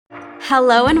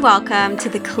Hello and welcome to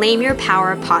the Claim Your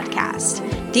Power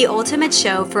podcast, the ultimate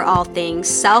show for all things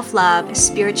self-love,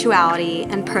 spirituality,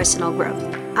 and personal growth.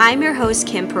 I'm your host,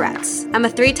 Kim Peretz. I'm a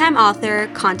 3-time author,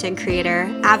 content creator,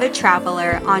 avid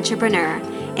traveler, entrepreneur,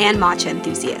 and matcha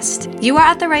enthusiast. You are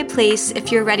at the right place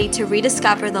if you're ready to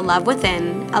rediscover the love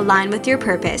within, align with your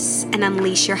purpose, and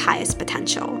unleash your highest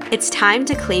potential. It's time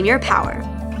to claim your power.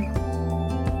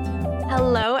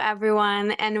 Hello,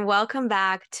 everyone, and welcome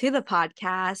back to the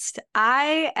podcast.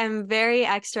 I am very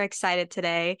extra excited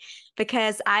today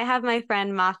because I have my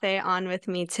friend Mafe on with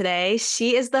me today.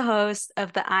 She is the host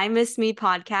of the I Miss Me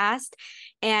podcast,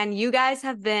 and you guys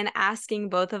have been asking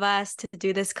both of us to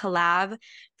do this collab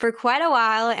for quite a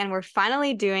while, and we're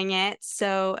finally doing it.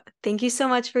 So thank you so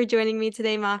much for joining me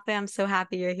today, Mafe. I'm so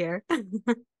happy you're here.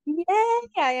 Yay!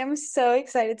 I am so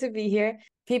excited to be here.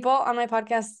 People on my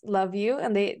podcast love you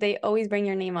and they always bring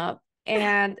your name up.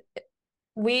 And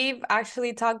we've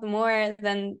actually talked more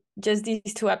than just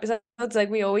these 2 episodes. Like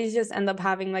we always just end up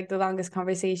having like the longest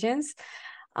conversations.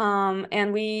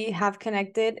 And we have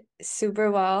connected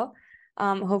super well.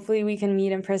 Hopefully we can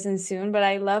meet in person soon. But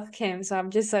I love Kim, so I'm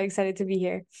just so excited to be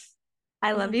here.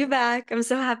 I love you back. I'm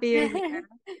so happy you're here.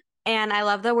 And I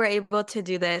love that we're able to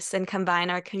do this and combine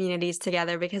our communities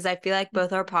together because I feel like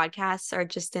both our podcasts are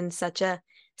just in such a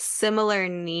similar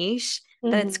niche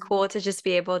that it's cool to just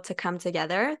be able to come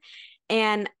together.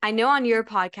 And I know on your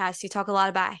podcast, you talk a lot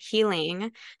about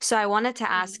healing. So I wanted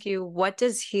to ask you, what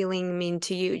does healing mean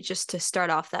to you, just to start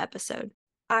off the episode?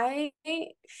 I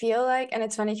feel like, and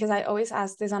it's funny because I always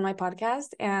ask this on my podcast,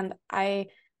 and I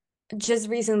just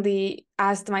recently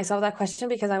asked myself that question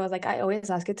because I was like, I always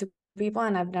ask it to people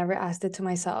and I've never asked it to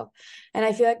myself. And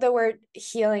I feel like the word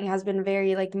healing has been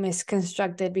very like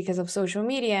misconstructed because of social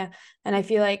media. And I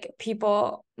feel like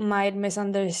people might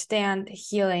misunderstand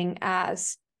healing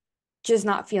as just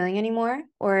not feeling anymore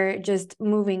or just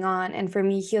moving on. And for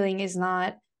me, healing is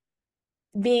not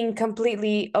being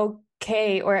completely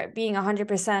okay or being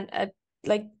 100%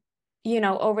 like,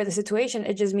 over the situation.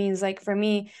 It just means like for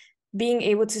me, being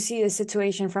able to see the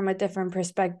situation from a different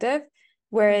perspective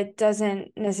where it doesn't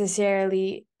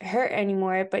necessarily hurt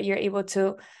anymore, but you're able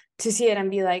to see it and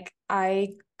be like, I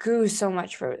grew so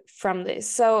much from this.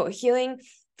 So healing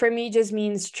for me just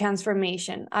means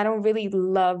transformation. I don't really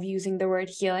love using the word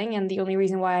healing, and the only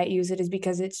reason why I use it is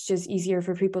because it's just easier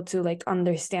for people to like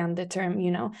understand the term.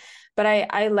 But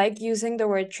I like using the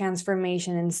word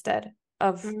transformation instead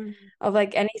of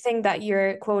like anything that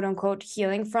you're quote unquote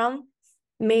healing from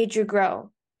made you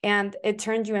grow and it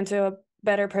turned you into a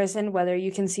better person, whether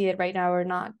you can see it right now or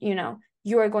not.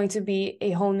 You are going to be a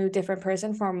whole new different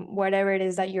person from whatever it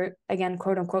is that you're, again,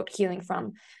 quote unquote healing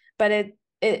from. But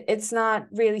it's not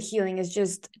really healing, it's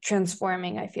just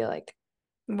transforming, I feel like.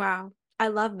 Wow. I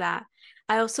love that.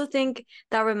 I also think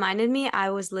that reminded me,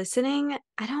 I was listening.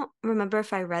 I don't remember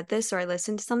if I read this or I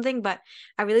listened to something, but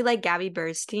I really like Gabby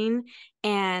Bernstein.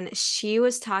 And she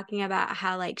was talking about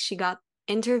how like she got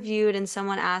interviewed and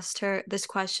someone asked her this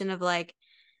question of like,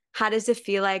 how does it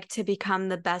feel like to become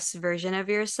the best version of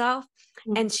yourself?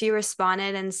 And she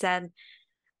responded and said,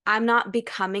 I'm not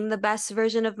becoming the best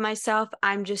version of myself.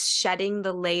 I'm just shedding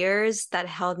the layers that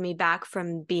held me back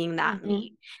from being that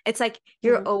me. It's like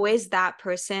you're always that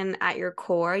person at your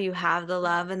core. You have the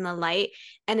love and the light.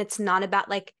 And it's not about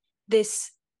like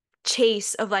this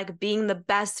chase of like being the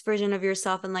best version of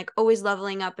yourself and like always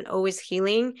leveling up and always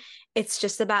healing. It's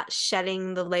just about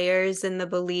shedding the layers and the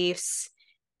beliefs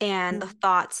and the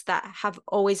thoughts that have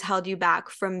always held you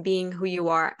back from being who you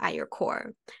are at your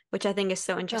core, which I think is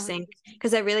so interesting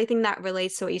because I really think that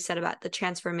relates to what you said about the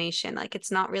transformation. Like it's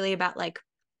not really about like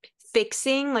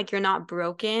fixing, like you're not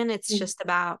broken. It's just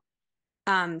about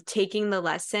taking the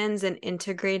lessons and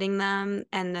integrating them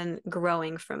and then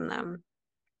growing from them.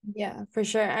 Yeah, for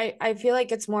sure. I feel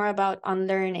like it's more about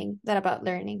unlearning than about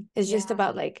learning. It's just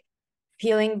about like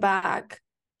peeling back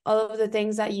all of the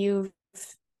things that you've,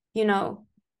 you know,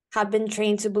 have been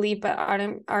trained to believe but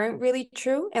aren't really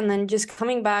true, and then just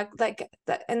coming back like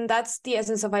that. And that's the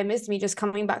essence of I Miss Me, just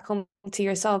coming back home to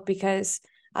yourself, because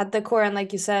at the core, and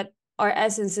like you said, our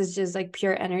essence is just like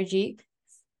pure energy,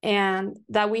 and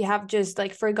that we have just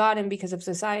like forgotten because of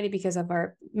society, because of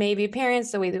our maybe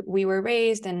parents, the way that we were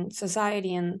raised, and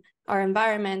society and our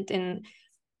environment, and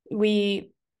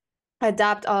we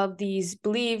adapt all of these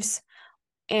beliefs,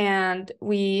 and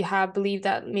we have believed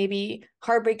that maybe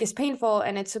heartbreak is painful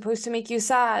and it's supposed to make you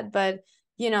sad, but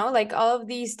like all of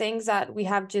these things that we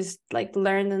have just like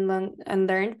learned and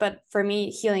learned. But for me,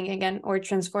 healing again or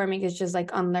transforming is just like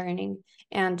unlearning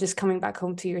and just coming back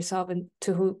home to yourself and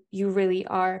to who you really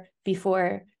are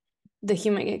before the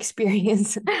human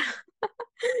experience.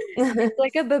 It's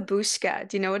like a babushka.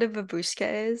 Do you know what a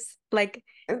babushka is? Like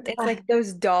it's like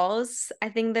those dolls. I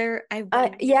think I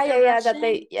believe Yeah, they're Russian.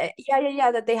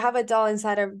 that they have a doll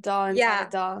inside a doll inside a Yeah.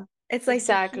 doll. It's like they keep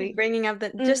Exactly. bringing up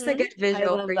just a Mm-hmm. good I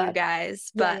visual for love you that.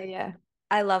 guys, Yeah, but yeah, yeah.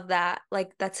 I love that.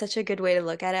 Like that's such a good way to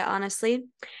look at it, honestly.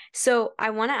 So I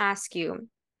want to ask you,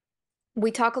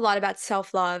 we talk a lot about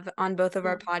self-love on both of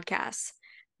our Mm. podcasts.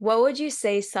 What would you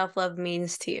say self-love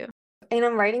means to you? And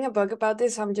I'm writing a book about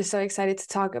this, so I'm just so excited to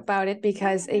talk about it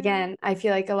because, Mm. again, I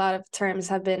feel like a lot of terms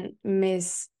have been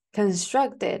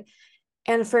misconstructed.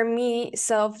 And for me,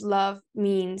 self-love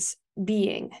means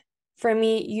being. For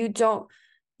me, you don't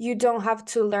have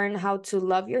to learn how to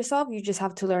love yourself. You just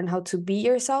have to learn how to be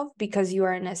yourself because you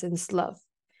are in essence love.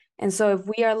 And so if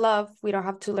we are love, we don't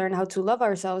have to learn how to love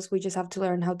ourselves. We just have to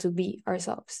learn how to be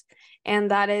ourselves.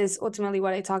 And that is ultimately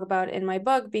what I talk about in my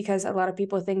book because a lot of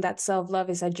people think that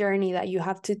self-love is a journey that you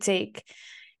have to take.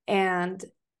 And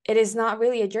it is not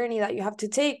really a journey that you have to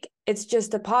take. It's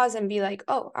just a pause and be like,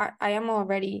 oh, I am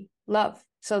already love.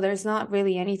 So there's not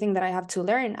really anything that I have to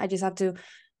learn. I just have to,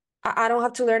 I don't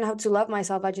have to learn how to love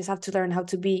myself. I just have to learn how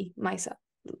to be myself,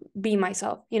 be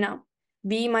myself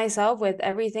with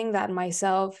everything that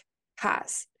myself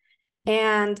has.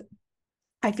 And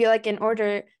I feel like in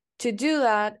order to do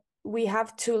that, we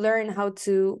have to learn how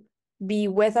to be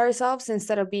with ourselves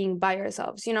instead of being by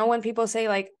ourselves. When people say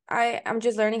like I'm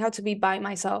just learning how to be by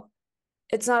myself,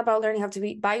 it's not about learning how to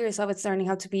be by yourself, it's learning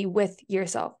how to be with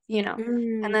yourself.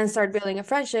 And then Mm. start building a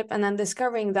friendship and then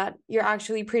discovering that you're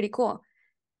actually pretty cool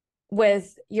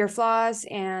with your flaws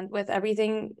and with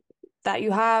everything that you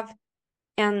have.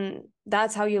 And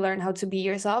that's how you learn how to be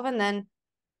yourself. And then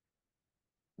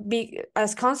be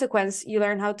as consequence you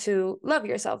learn how to love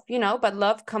yourself, but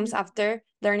love comes after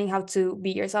learning how to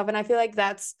be yourself. And I feel like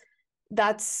that's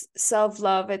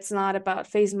self-love. It's not about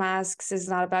face masks, it's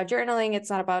not about journaling, it's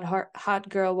not about hot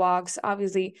girl walks.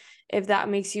 Obviously, if that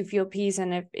makes you feel peace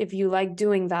and if you like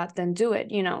doing that, then do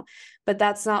it. But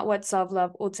that's not what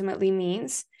self-love ultimately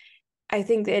means. I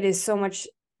think it is so much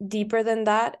deeper than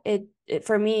that. It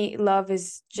for me, love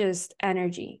is just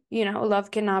energy. Love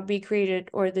cannot be created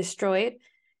or destroyed,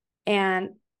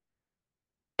 and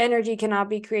energy cannot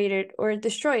be created or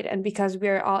destroyed. And because we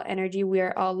are all energy, we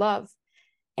are all love.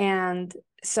 And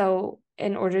so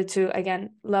in order to,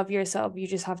 again, love yourself, you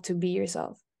just have to be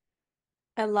yourself.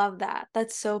 I love that.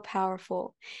 That's so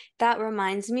powerful. That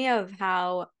reminds me of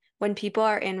how when people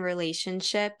are in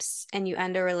relationships and you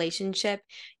end a relationship,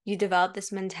 you develop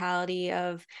this mentality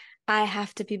of, I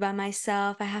have to be by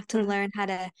myself. I have to Mm-hmm. learn how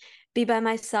to be by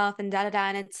myself and da da da.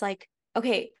 And it's like,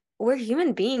 okay, we're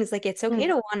human beings. Like, it's okay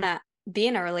to want to be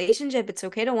in a relationship. It's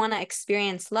okay to want to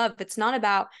experience love. It's not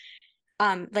about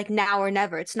like now or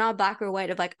never. It's not black or white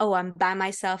of like, oh, I'm by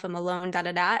myself, I'm alone, da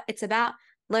da da. It's about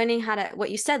learning how to, what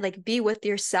you said, like be with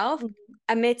yourself Mm-hmm.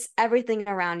 amidst everything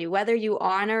around you, whether you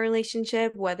are in a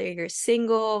relationship, whether you're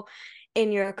single,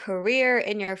 in your career,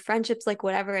 in your friendships, like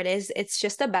whatever it is. It's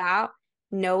just about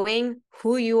knowing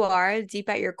who you are deep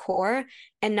at your core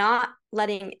and not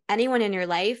letting anyone in your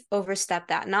life overstep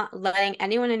that, not letting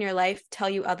anyone in your life tell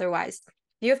you otherwise.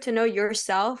 You have to know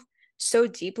yourself so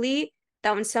deeply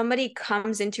that when somebody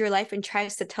comes into your life and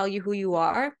tries to tell you who you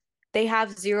are, they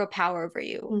have zero power over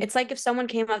you. It's like if someone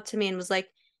came up to me and was like,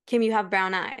 Kim, you have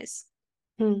brown eyes.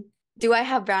 Mm-hmm. Do I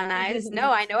have brown eyes?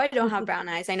 No, I know I don't have brown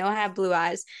eyes. I know I have blue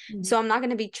eyes. Mm-hmm. So I'm not going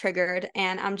to be triggered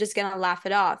and I'm just going to laugh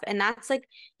it off. And that's like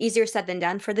easier said than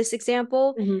done for this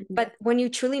example. Mm-hmm. But when you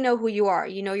truly know who you are,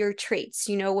 you know your traits,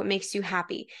 you know what makes you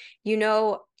happy, you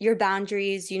know your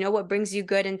boundaries, you know what brings you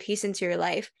good and peace into your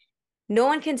life, no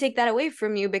one can take that away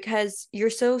from you because you're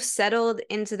so settled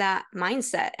into that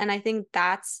mindset. And I think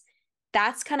that's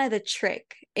kind of the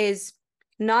trick, is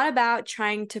not about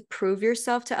trying to prove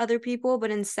yourself to other people, but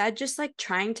instead just like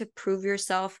trying to prove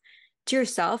yourself to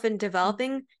yourself and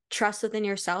developing trust within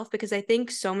yourself, because I think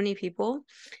so many people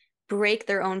break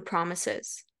their own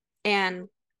promises. And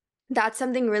that's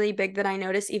something really big that I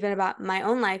notice even about my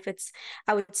own life. It's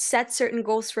I would set certain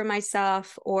goals for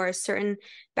myself or certain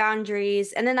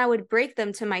boundaries, and then I would break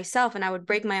them to myself and I would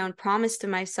break my own promise to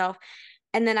myself.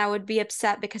 And then I would be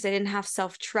upset because I didn't have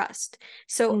self-trust.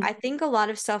 So I think a lot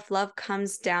of self-love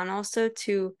comes down also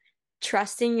to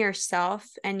trusting yourself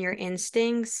and your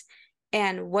instincts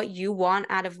and what you want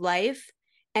out of life.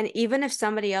 And even if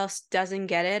somebody else doesn't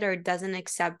get it or doesn't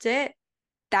accept it,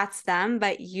 that's them,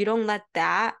 but you don't let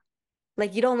that,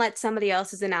 like you don't let somebody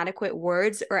else's inadequate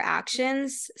words or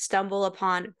actions stumble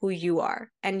upon who you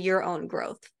are and your own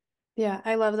growth. Yeah,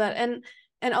 I love that.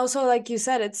 And also like you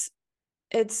said,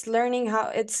 it's learning how,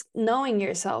 it's knowing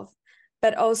yourself,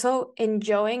 but also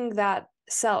enjoying that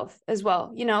self as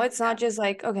well. It's not just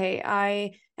like, okay,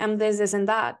 I am this and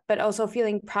that, but also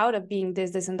feeling proud of being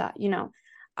this and that.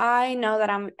 I know that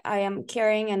I am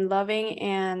caring and loving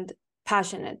and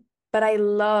passionate, but I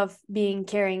love being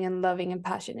caring and loving and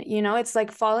passionate. It's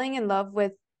like falling in love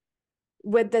with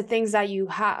the things that you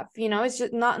have. It's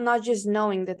just not just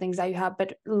knowing the things that you have,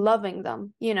 but loving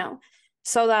them,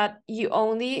 so that you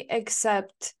only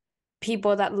accept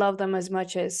people that love them as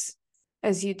much as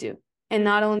you do, and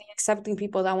not only accepting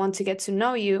people that want to get to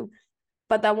know you,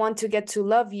 but that want to get to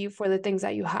love you for the things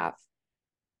that you have.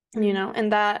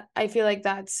 And that, I feel like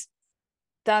that's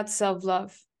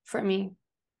self-love for me.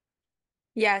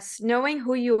 Yes, knowing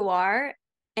who you are,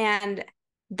 and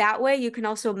that way you can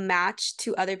also match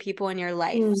to other people in your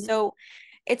life. So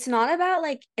it's not about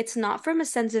like, it's not from a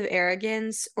sense of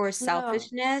arrogance or No.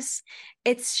 selfishness.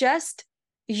 It's just,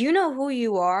 you know who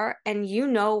you are and you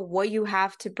know what you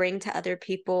have to bring to other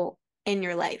people in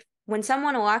your life. When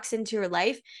someone walks into your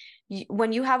life,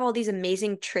 when you have all these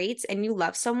amazing traits and you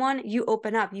love someone, you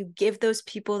open up, you give those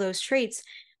people those traits.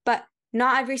 But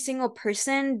not every single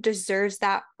person deserves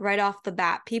that right off the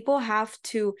bat. People have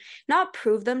to not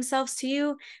prove themselves to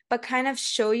you, but kind of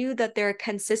show you that they're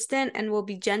consistent and will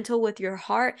be gentle with your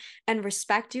heart and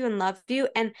respect you and love you.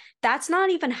 And that's not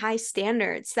even high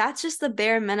standards. That's just the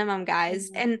bare minimum, guys.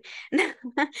 And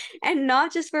and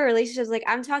not just for relationships. Like,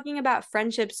 I'm talking about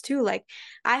friendships too. Like,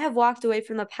 I have walked away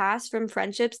from the past from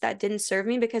friendships that didn't serve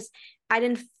me because I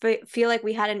didn't feel like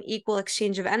we had an equal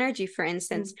exchange of energy, for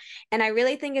instance. And I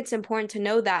really think it's important to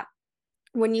know that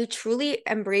when you truly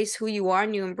embrace who you are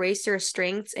and you embrace your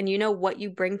strengths and you know what you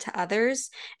bring to others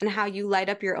and how you light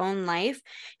up your own life,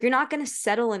 you're not going to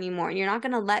settle anymore. And you're not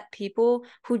going to let people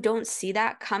who don't see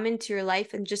that come into your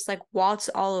life and just like waltz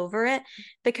all over it,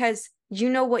 because you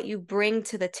know what you bring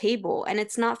to the table. And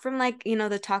it's not from like,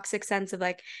 the toxic sense of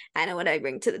like, I know what I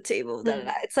bring to the table.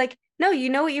 It's like, no, you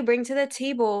know what you bring to the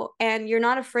table, and you're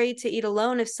not afraid to eat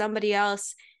alone if somebody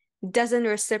else doesn't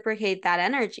reciprocate that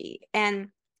energy. And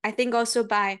I think also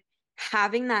by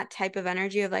having that type of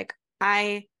energy of like,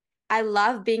 I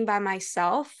love being by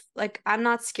myself. Like, I'm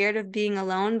not scared of being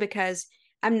alone because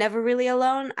I'm never really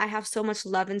alone. I have so much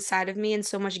love inside of me and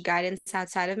so much guidance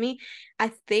outside of me.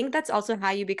 I think that's also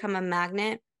how you become a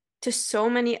magnet to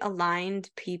so many aligned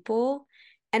people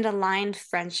and aligned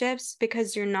friendships,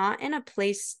 because you're not in a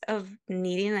place of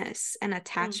neediness and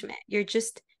attachment. You're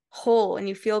just whole and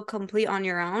you feel complete on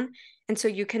your own. And so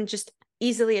you can just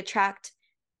easily attract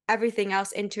everything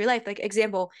else into your life. Like,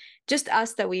 example, just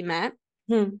us that we met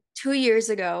 2 years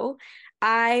ago,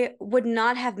 I would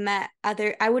not have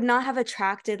I would not have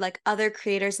attracted like other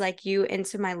creators like you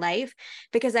into my life,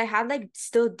 because I had like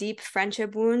still deep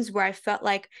friendship wounds where I felt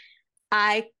like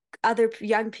I other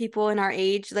young people in our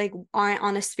age like aren't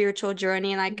on a spiritual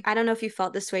journey. And like, I don't know if you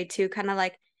felt this way too, kind of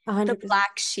like the 100%.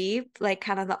 black sheep, like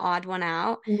kind of the odd one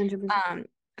out. 100%.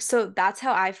 So that's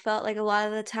how I felt like a lot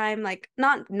of the time, like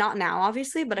not now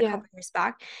obviously, but a Yeah. couple years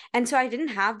back. And so I didn't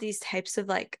have these types of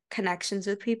like connections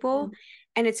with people.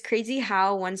 And it's crazy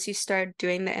how once you start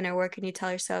doing the inner work and you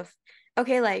tell yourself,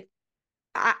 okay, like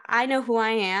I know who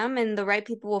I am and the right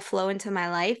people will flow into my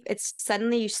life, it's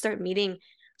suddenly you start meeting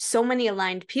so many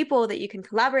aligned people that you can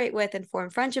collaborate with and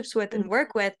form friendships with and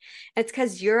work with. And it's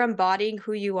because you're embodying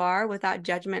who you are without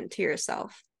judgment to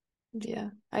yourself. Yeah,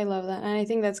 I love that. And I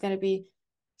think that's going to be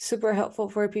super helpful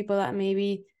for people that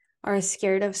maybe are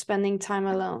scared of spending time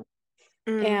alone.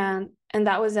 And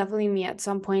that was definitely me at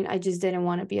some point. I just didn't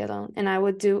want to be alone. And I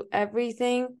would do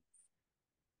everything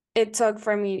it took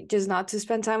for me just not to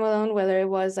spend time alone, whether it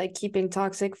was like keeping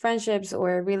toxic friendships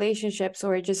or relationships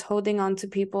or just holding on to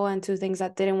people and to things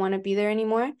that didn't want to be there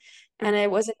anymore. And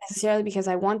it wasn't necessarily because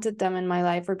I wanted them in my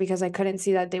life or because I couldn't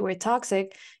see that they were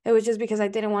toxic. It was just because I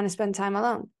didn't want to spend time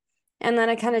alone. And then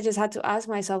I kind of just had to ask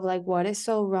myself, like, what is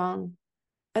so wrong?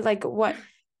 Like, what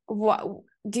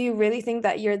do you really think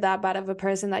that you're that bad of a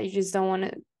person that you just don't want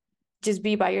to just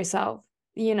be by yourself?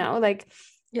 Like,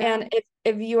 Yeah. and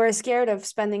if you are scared of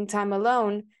spending time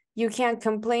alone, you can't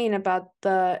complain about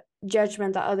the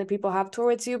judgment that other people have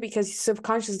towards you, because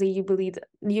subconsciously you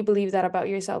believe that about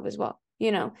yourself as well.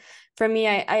 For me,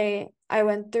 I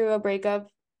went through a breakup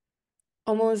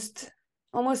almost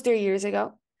 3 years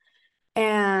ago,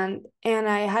 and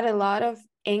I had a lot of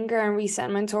anger and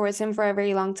resentment towards him for a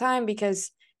very long time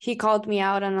because he called me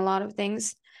out on a lot of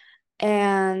things.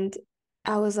 And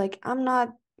I was like, I'm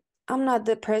not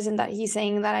the person that he's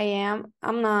saying that I am.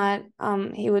 I'm not.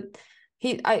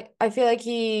 I feel like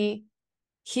he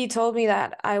told me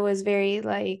that I was very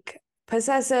like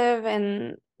possessive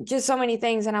and just so many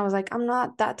things, and I was like, I'm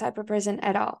not that type of person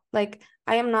at all. Like,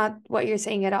 I am not what you're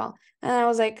saying at all. And I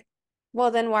was like,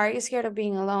 well, then why are you scared of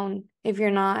being alone if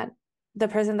you're not the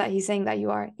person that he's saying that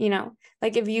you are, you know?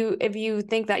 Like if you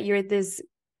think that you're this,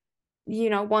 you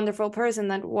know, wonderful person,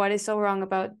 then what is so wrong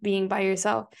about being by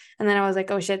yourself? And then I was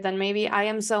like, oh shit, then maybe I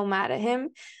am so mad at him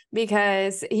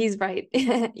because he's right,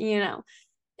 you know?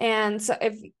 And so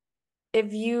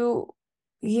if you,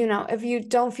 you know, if you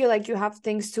don't feel like you have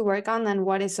things to work on, then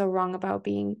what is so wrong about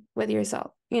being with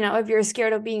yourself? You know, if you're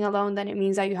scared of being alone, then it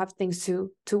means that you have things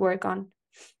to work on.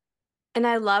 And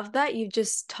I love that you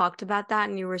just talked about that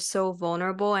and you were so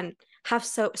vulnerable and have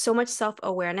so much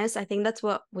self-awareness. I think that's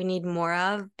what we need more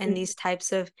of in Mm. these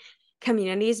types of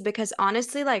communities because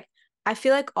honestly, like I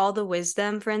feel like all the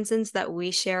wisdom, for instance, that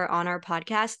we share on our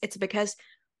podcast, it's because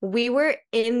we were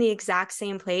in the exact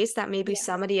same place that maybe Yeah.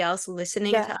 somebody else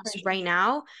listening Yeah, to for us sure. right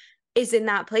now is in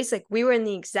that place. Like we were in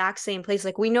the exact same place.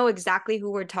 Like we know exactly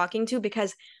who we're talking to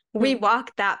because we Mm.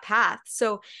 walk that path.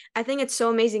 So I think it's so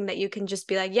amazing that you can just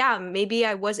be like, yeah, maybe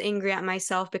I was angry at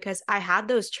myself because I had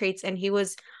those traits and he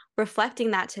was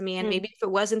reflecting that to me. And Mm. maybe if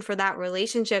it wasn't for that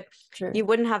relationship, True. you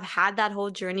wouldn't have had that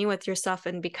whole journey with yourself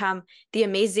and become the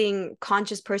amazing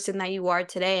conscious person that you are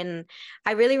today. And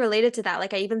I really related to that.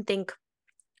 Like I even think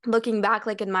looking back,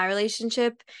 like in my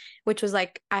relationship, which was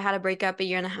like I had a breakup a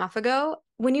year and a half ago.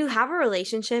 When you have a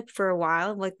relationship for a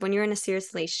while, like when you're in a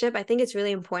serious relationship, I think it's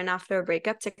really important after a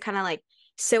breakup to kind of like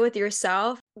sit with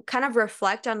yourself, kind of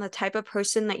reflect on the type of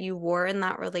person that you were in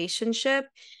that relationship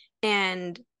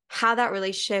and how that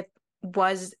relationship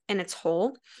was in its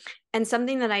whole. And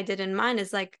something that I did in mine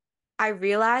is like I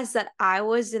realized that I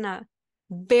was in a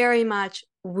very much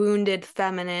wounded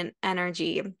feminine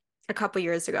energy a couple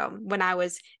years ago when I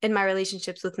was in my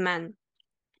relationships with men.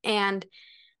 And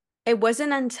it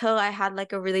wasn't until I had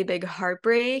like a really big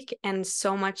heartbreak and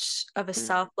so much of a Mm.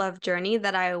 self-love journey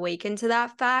that I awakened to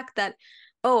that fact that,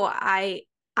 oh, I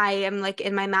am like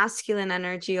in my masculine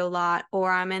energy a lot,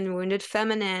 or I'm in wounded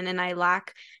feminine and I lack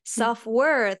Mm.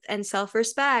 self-worth and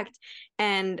self-respect.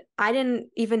 And I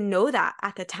didn't even know that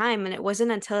at the time. And it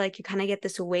wasn't until like you kind of get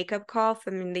this wake-up call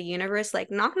from the universe, like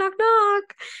knock, knock,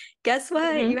 knock. Guess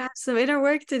what? You Mhm. have some inner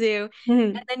work to do.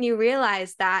 And Mhm. then you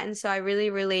realize that. And so I really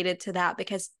related to that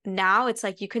because now it's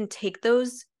like you can take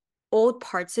those old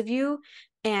parts of you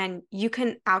and you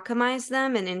can alchemize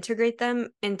them and integrate them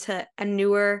into a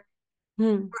newer,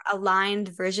 Mhm. aligned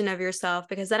version of yourself.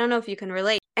 Because I don't know if you can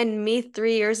relate. And me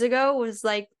 3 years ago was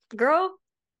like, girl,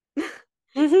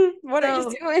 Mhm. What are you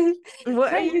so doing? what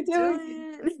What are are you you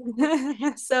doing?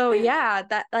 doing? So yeah,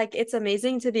 that like it's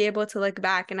amazing to be able to look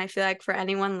back. And I feel like for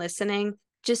anyone listening,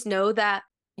 just know that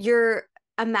you're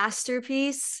a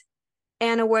masterpiece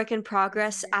and a work in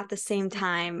progress at the same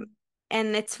time.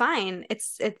 And it's fine.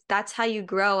 It's that's how you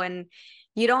grow and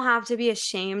you don't have to be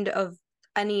ashamed of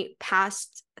any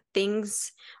past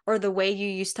things or the way you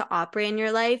used to operate in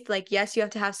your life. Like yes, you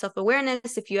have to have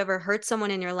self-awareness if you ever hurt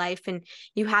someone in your life and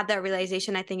you had that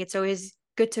realization. I think it's always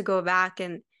good to go back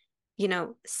and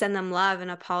send them love and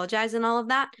apologize and all of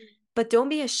that. But don't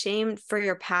be ashamed for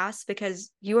your past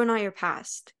because you are not your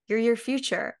past. You're your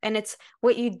future. And it's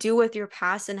what you do with your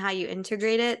past and how you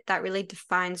integrate it that really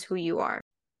defines who you are.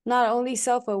 Not only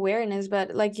self-awareness,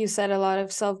 but like you said, a lot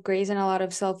of self-grace and a lot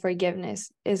of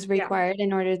self-forgiveness is Yeah. required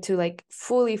in order to like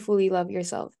fully love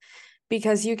yourself.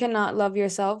 Because you cannot love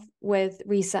yourself with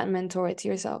resentment towards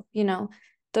yourself, you know.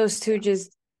 Those two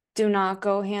just do not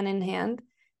go hand in hand.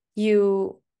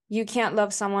 You can't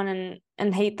love someone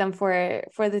and hate them for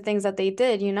the things that they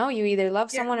did, you know. You either love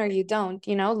Yeah. someone or you don't,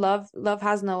 you know. Love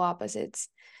has no opposites.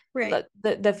 Right.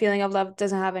 The feeling of love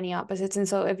doesn't have any opposites. And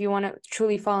so if you want to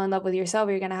truly fall in love with yourself,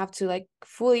 you're gonna have to like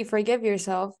fully forgive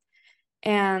yourself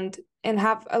and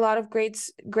have a lot of great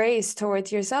grace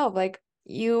towards yourself. Like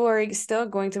you are still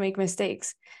going to make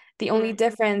mistakes. The only Mm.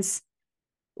 difference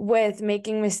with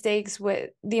making mistakes with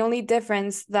the only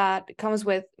difference that comes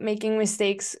with making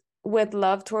mistakes with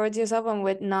love towards yourself and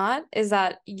with not is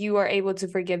that you are able to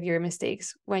forgive your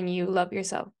mistakes when you love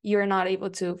yourself. You're not able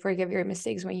to forgive your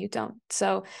mistakes when you don't.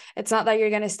 So it's not that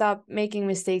you're going to stop making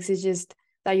mistakes, it's just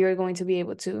that you're going to be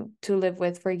able to live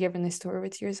with forgiveness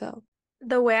towards yourself.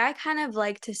 The way I kind of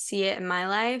like to see it in my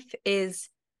life is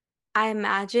I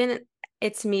imagine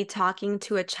it's me talking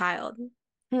to a child.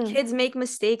 Hmm. Kids make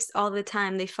mistakes all the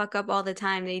time. They fuck up all the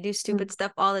time. They do Hmm. stupid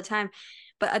stuff all the time.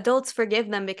 But adults forgive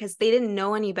them because they didn't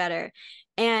know any better.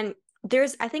 And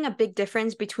there's, I think, a big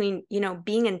difference between,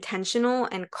 being intentional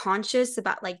and conscious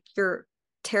about like your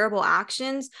terrible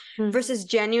actions Hmm. versus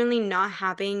genuinely not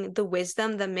having the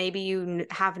wisdom that maybe you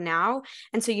have now.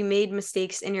 And so you made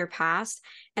mistakes in your past.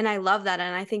 And I love that.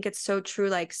 And I think it's so true.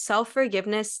 Like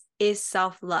self-forgiveness is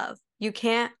self-love. You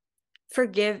can't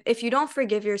forgive if you don't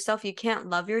forgive yourself, you can't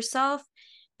love yourself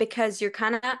because you're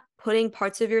kind of putting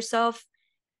parts of yourself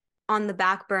on the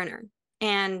back burner.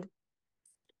 And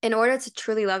in order to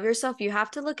truly love yourself, you have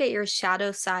to look at your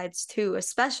shadow sides too,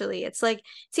 especially. It's like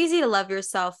it's easy to love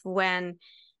yourself when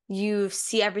you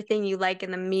see everything you like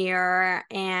in the mirror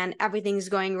and everything's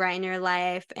going right in your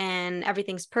life and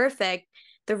everything's perfect.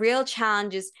 The real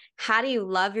challenge is, how do you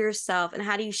love yourself and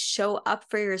how do you show up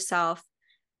for yourself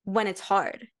when it's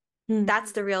hard?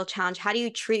 That's the real challenge. How do you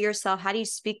treat yourself? How do you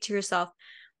speak to yourself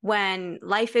when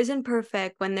life isn't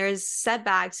perfect, when there's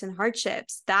setbacks and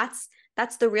hardships?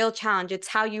 That's the real challenge. It's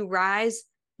how you rise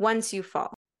once you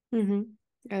fall. Mm-hmm.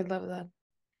 I love that.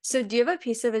 So, do you have a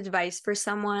piece of advice for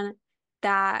someone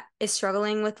that is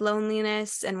struggling with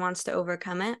loneliness and wants to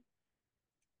overcome it?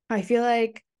 I feel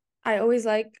like I always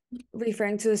like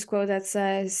referring to this quote that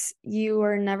says, "You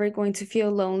are never going to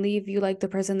feel lonely if you like the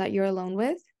person that you're alone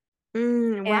with." Wow,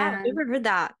 I've And never heard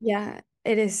that. yeah,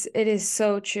 it is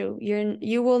so true.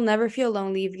 You will never feel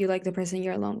lonely if you like the person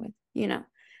you're alone with, you know.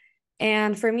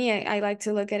 And for me, I like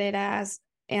to look at it as,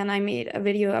 and I made a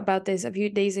video about this a few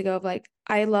days ago of like,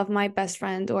 I love my best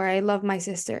friend or I love my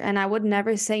sister, and I would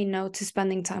never say no to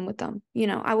spending time with them. You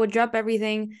know, I would drop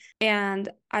everything and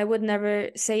I would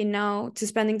never say no to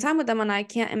spending time with them. And I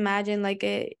can't imagine like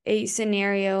a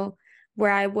scenario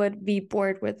where I would be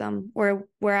bored with them or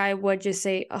where I would just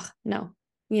say, oh, no,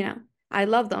 you know, I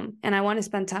love them and I want to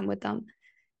spend time with them.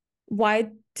 Why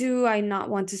do I not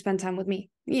want to spend time with me?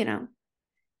 You know,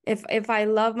 if I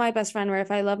love my best friend or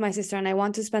if I love my sister and I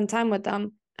want to spend time with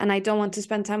them and I don't want to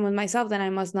spend time with myself, then I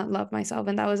must not love myself.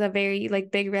 And that was a very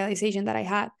like big realization that I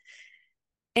had.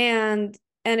 And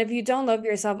if you don't love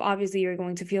yourself, obviously you're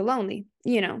going to feel lonely,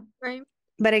 you know. Right.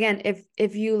 But again,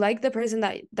 if you like the person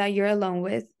that you're alone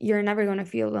with, you're never going to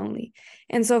feel lonely.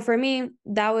 And so for me,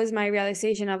 that was my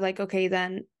realization of like, okay,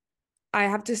 then I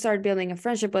have to start building a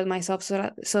friendship with myself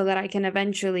so that I can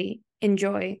eventually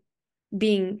enjoy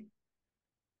being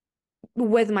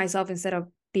with myself instead of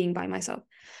being by myself.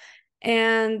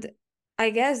 And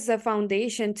I guess the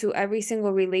foundation to every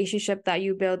single relationship that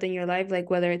you build in your life,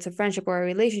 like whether it's a friendship or a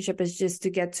relationship, is just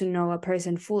to get to know a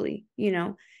person fully. You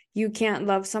know, you can't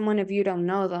love someone if you don't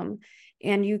know them,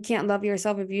 and you can't love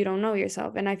yourself if you don't know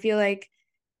yourself. And I feel like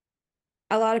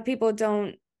a lot of people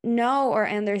don't know or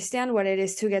understand what it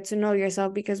is to get to know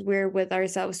yourself because we're with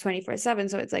ourselves 24/7.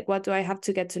 So it's like, what do I have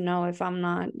to get to know if I'm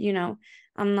not, you know,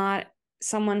 I'm not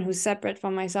someone who's separate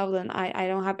from myself, then I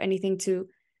don't have anything to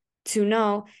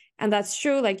know. And that's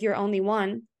true, like you're only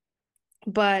one,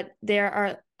 but there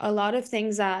are a lot of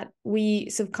things that we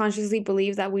subconsciously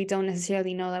believe that we don't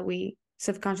necessarily know that we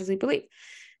subconsciously believe.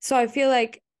 So I feel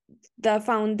like the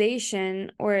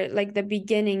foundation or like the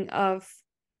beginning of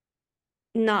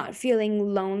not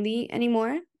feeling lonely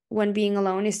anymore when being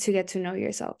alone is to get to know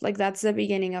yourself. Like that's the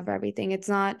beginning of everything. It's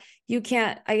not, you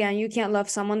can't love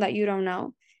someone that you don't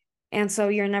know. And so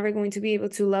you're never going to be able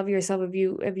to love yourself if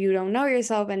you don't know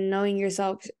yourself. And knowing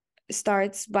yourself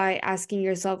starts by asking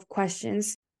yourself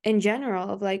questions in general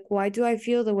of like, why do I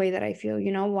feel the way that I feel?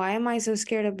 You know, why am I so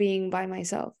scared of being by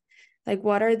myself? Like,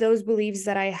 what are those beliefs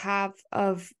that I have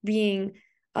of being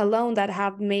alone that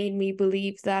have made me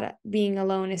believe that being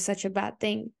alone is such a bad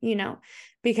thing, you know?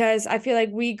 Because I feel like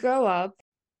we grow up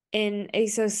in a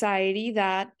society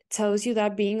that tells you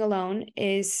that being alone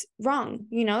is wrong,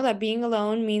 you know, that being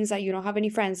alone means that you don't have any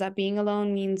friends, that being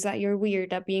alone means that you're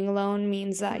weird, that being alone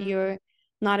means that you're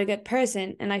not a good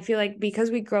person. And I feel like because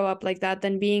we grow up like that,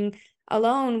 then being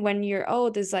alone when you're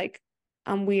old is like,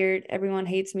 I'm weird, everyone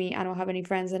hates me, I don't have any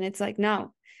friends. And it's like,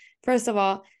 no, first of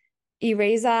all,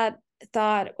 erase that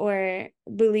thought or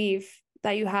belief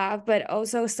that you have, but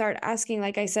also start asking,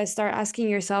 like I said, start asking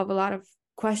yourself a lot of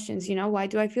questions. You know, why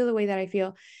do I feel the way that I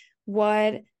feel?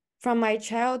 What from my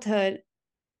childhood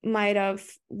might have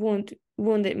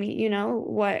wounded me? You know,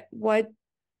 what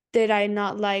did I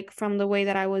not like from the way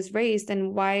that I was raised,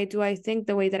 and why do I think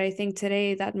the way that I think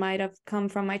today that might have come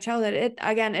from my childhood?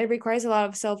 It requires a lot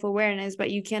of self-awareness,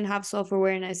 but you can't have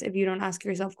self-awareness if you don't ask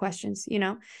yourself questions, you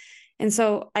know? And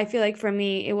so I feel like for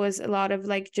me, it was a lot of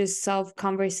like just self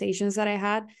conversations that I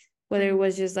had, whether it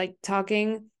was just like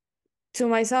talking to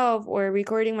myself or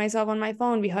recording myself on my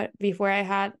phone before I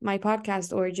had my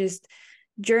podcast or just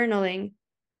journaling.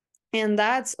 And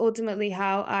that's ultimately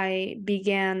how I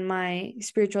began my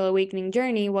spiritual awakening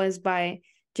journey, was by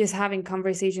just having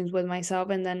conversations with myself.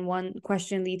 And then one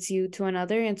question leads you to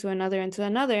another and to another and to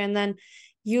another. And then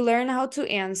you learn how to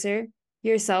answer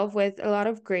yourself with a lot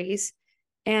of grace.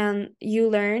 And you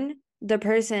learn the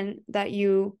person that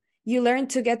you learn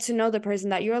to get to know the person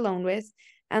that you're alone with.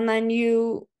 And then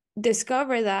you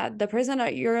discover that the person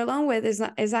that you're alone with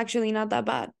is actually not that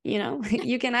bad, you know.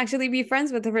 You can actually be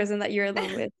friends with the person that you're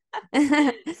alone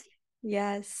with.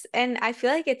 Yes. And I feel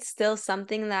like it's still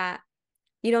something that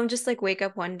you don't just like wake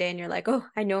up one day and you're like, oh,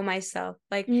 I know myself.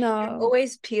 Like you're No,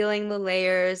 always peeling the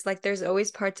layers. Like there's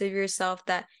always parts of yourself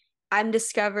that I'm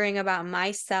discovering about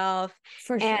myself.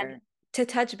 for And sure. to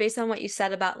touch base on what you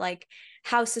said about like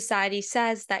how society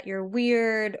says that you're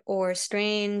weird or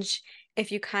strange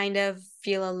if you kind of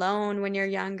feel alone when you're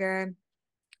younger.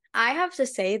 I have to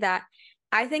say that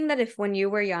I think that if when you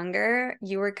were younger,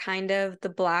 you were kind of the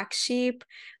black sheep,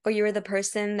 or you were the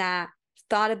person that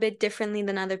thought a bit differently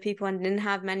than other people and didn't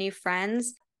have many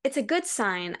friends, it's a good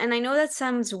sign. And I know that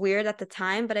sounds weird at the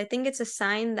time, but I think it's a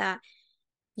sign that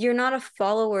you're not a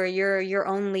follower, you're your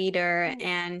own leader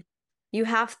and you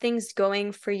have things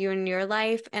going for you in your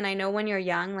life. And I know when you're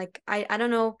young, like I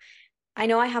don't know, I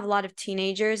know I have a lot of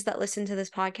teenagers that listen to this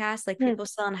podcast, like Mm. people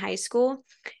still in high school.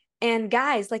 And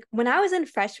guys, like when I was in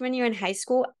freshman year in high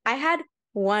school, I had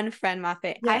one friend,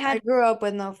 Muffet. Yeah, I grew up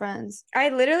with no friends. I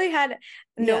literally had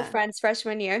no Yeah. friends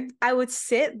freshman year. I would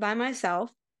sit by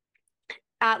myself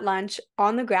at lunch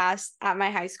on the grass at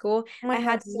my high school. Oh I my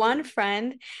had God, one same.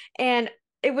 friend, and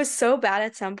it was so bad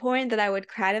at some point that I would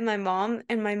cry to my mom,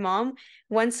 and my mom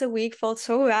once a week felt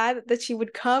so bad that she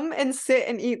would come and sit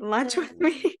and eat lunch with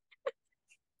Mm. me.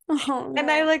 Oh And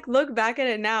I no. like look back at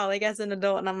it now, like as an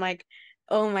adult, and I'm like,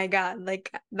 oh my God, like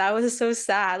that was so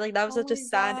sad. Like that was Oh such a my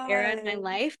sad era in my God.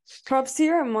 life. Props to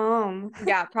your mom.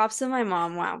 Yeah, props to my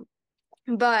mom. Wow.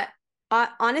 But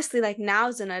honestly, like now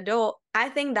as an adult, I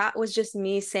think that was just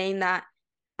me saying that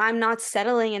I'm not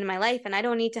settling in my life and I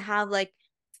don't need to have like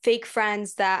fake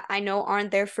friends that I know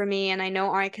aren't there for me and I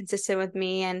know aren't consistent with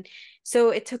me. And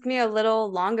so it took me a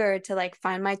little longer to like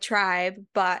find my tribe,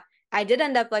 but I did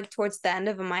end up like towards the end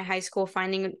of my high school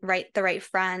finding the right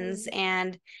friends. Mm.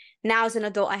 And now as an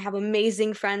adult, I have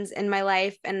amazing friends in my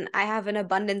life and I have an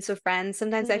abundance of friends.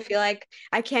 Sometimes I feel Mm. like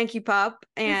I can't keep up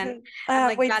and I I'm have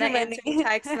like way gotta too many. answer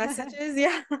text messages.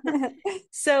 Yeah.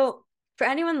 So for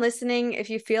anyone listening, if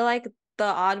you feel like the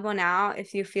odd one out,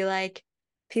 if you feel like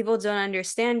people don't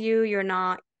understand you, you're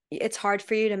not, it's hard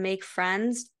for you to make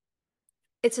friends,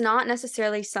 it's not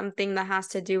necessarily something that has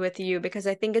to do with you because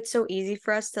I think it's so easy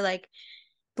for us to like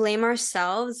blame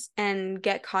ourselves and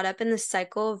get caught up in the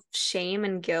cycle of shame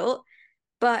and guilt.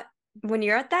 But when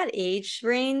you're at that age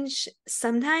range,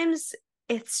 sometimes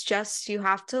it's just you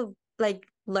have to like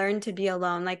learn to be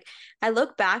alone. Like I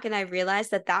look back and I realize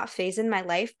that that phase in my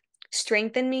life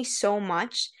strengthened me so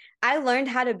much. I learned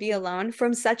how to be alone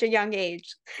from such a young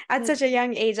age. At such a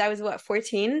young age, I was what,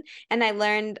 14, and I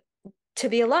learned to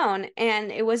be alone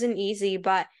and it wasn't easy,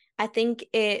 but I think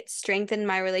it strengthened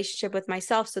my relationship with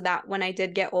myself so that when I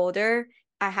did get older,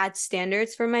 I had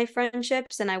standards for my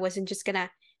friendships and I wasn't just gonna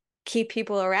keep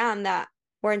people around that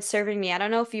weren't serving me. I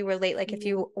don't know if you relate, like if Mm.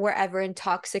 you were ever in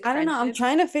toxic I don't know. I'm friendships.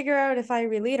 trying to figure out if I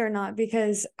relate or not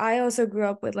because I also grew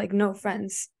up with like no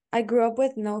friends. I grew up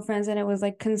with no friends and it was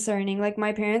like concerning. Like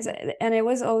my parents, and it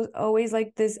was always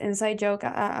like this inside joke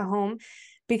at home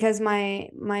because my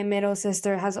middle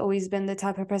sister has always been the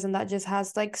type of person that just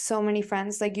has like so many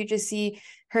friends. Like you just see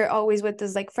her always with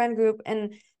this like friend group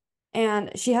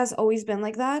and she has always been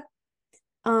like that.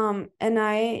 And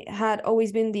I had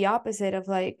always been the opposite of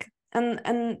like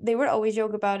and they would always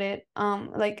joke about it.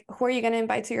 Like who are you gonna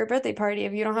invite to your birthday party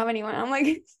if you don't have anyone? I'm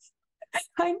like,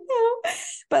 I know.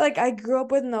 But like I grew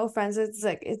up with no friends. It's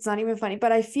like it's not even funny.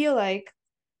 But I feel like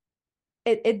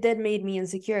it did made me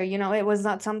insecure, you know. It was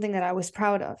not something that I was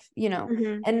proud of, you know.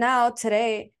 Hmm. And now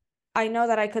today I know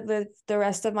that I could live the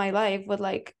rest of my life with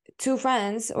like two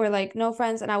friends or like no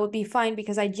friends and I would be fine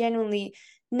because I genuinely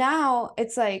now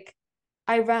it's like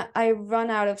I run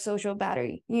out of social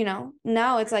battery, you know.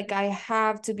 Now it's like I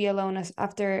have to be alone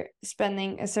after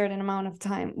spending a certain amount of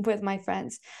time with my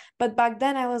friends. But back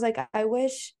then I was like I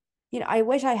wish, you know, I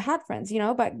wish I had friends, you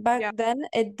know, but back Yeah. then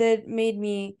it did made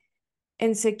me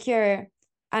insecure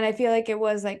and I feel like it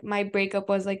was like my breakup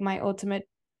was like my ultimate,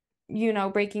 you know,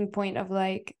 breaking point of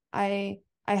like I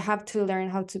have to learn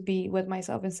how to be with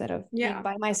myself instead of being Yeah.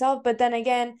 by myself. But then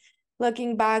again,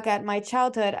 looking back at my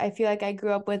childhood, I feel like I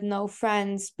grew up with no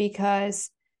friends because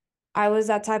I was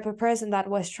that type of person that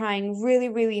was trying really,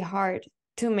 really hard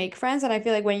to make friends. And I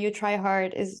feel like when you try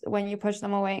hard is when you push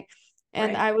them away.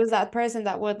 And Right. I was that person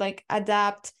that would like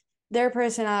adapt their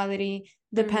personality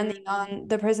depending Hmm. on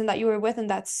the person that you were with. And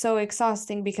that's so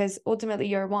exhausting because ultimately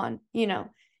you're one, you know,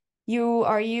 you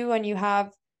are you and you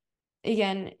have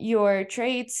again your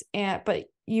traits and but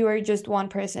you are just one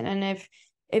person and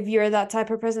if you're that type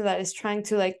of person that is trying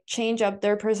to like change up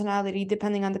their personality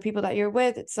depending on the people that you're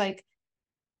with it's like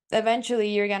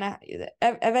eventually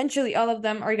all of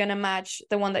them are gonna match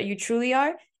the one that you truly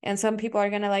are, and some people are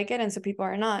gonna like it and some people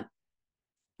are not.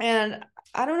 And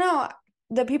I don't know,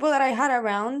 the people that I had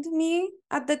around me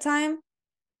at the time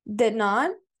did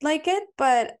not like it,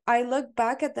 but I look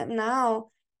back at them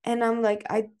now and I'm like,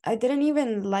 I didn't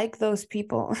even like those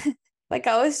people. Like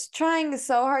I was trying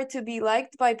so hard to be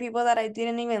liked by people that I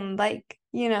didn't even like,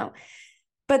 you know.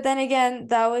 But then again,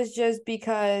 that was just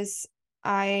because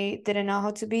I didn't know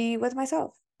how to be with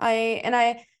myself.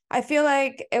 I feel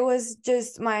like it was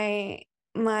just my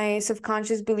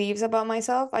subconscious beliefs about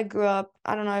myself. I grew up,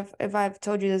 I don't know if I've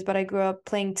told you this, but I grew up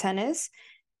playing tennis,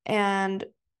 and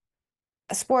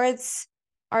sports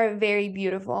are very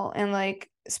beautiful, and like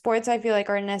sports I feel like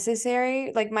are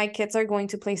necessary. Like my kids are going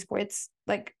to play sports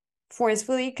like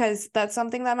forcefully because that's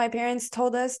something that my parents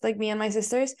told us, like me and my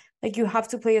sisters, like you have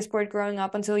to play a sport growing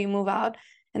up until you move out.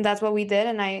 And that's what we did,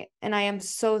 and I am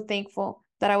so thankful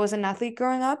that I was an athlete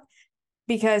growing up,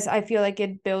 because I feel like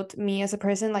it built me as a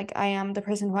person. Like I am the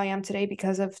person who I am today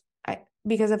because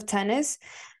of tennis.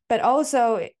 But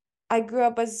also I grew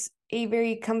up as a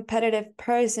very competitive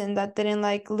person that didn't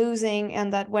like losing,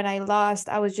 and that when I lost,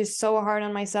 I was just so hard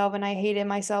on myself and I hated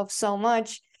myself so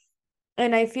much.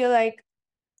 And I feel like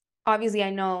obviously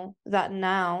I know that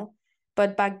now,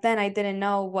 but back then I didn't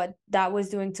know what that was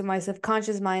doing to my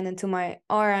subconscious mind and to my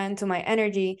aura and to my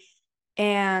energy.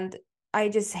 And I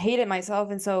just hated myself.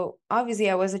 And so obviously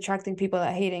I was attracting people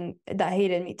that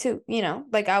hated me too, you know?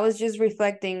 Like I was just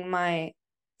reflecting my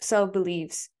self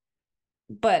beliefs.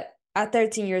 But at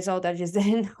 13 years old, I just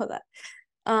didn't know that.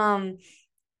 Um,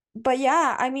 but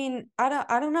yeah, I mean, I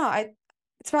don't know.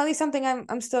 It's probably something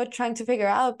I'm still trying to figure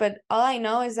out, but all I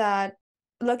know is that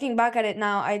looking back at it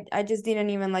now, I just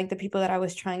didn't even like the people that I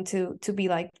was trying to be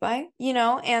liked by, you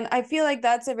know? And I feel like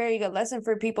that's a very good lesson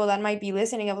for people that might be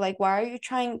listening, of like, why are you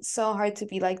trying so hard to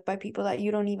be liked by people that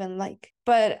you don't even like?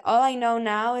 But all I know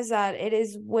now is that it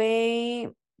is way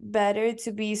better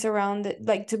to be surrounded,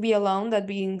 like to be alone, than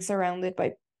being surrounded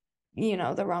by, you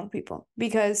know, the wrong people,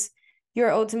 because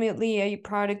you're ultimately a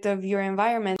product of your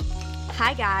environment.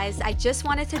 Hi guys, I just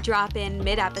wanted to drop in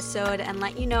mid-episode and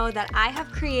let you know that I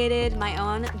have created my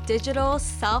own digital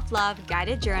self-love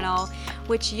guided journal,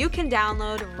 which you can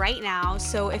download right now.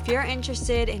 So if you're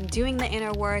interested in doing the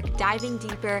inner work, diving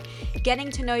deeper, getting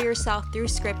to know yourself through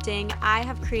scripting, I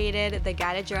have created the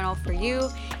guided journal for you.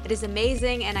 It is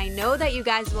amazing and I know that you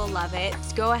guys will love it.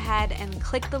 So go ahead and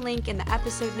click the link in the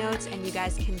episode notes and you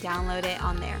guys can download it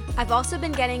on there. I've also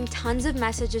been getting tons of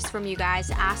messages from you guys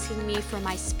asking me for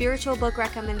my spiritual book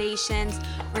recommendations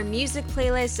or music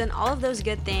playlists and all of those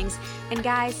good things. And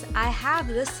guys, I have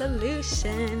the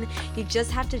solution. You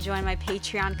just have to join my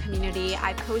Patreon community.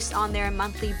 I post on there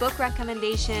monthly book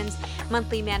recommendations,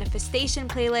 monthly manifestation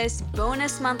playlists,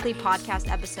 bonus monthly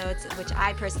podcast episodes, which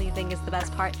I personally think is the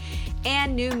best part,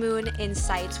 and new moon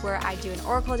insights, where I do an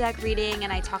oracle deck reading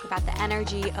and I talk about the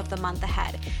energy of the month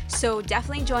ahead. So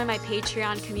definitely join my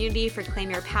Patreon community for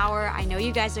Claim Your Power. I know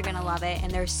you guys are gonna love it, and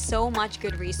there's so much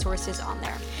good resources on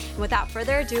there. And without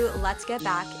further ado, let's get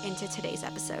back into today's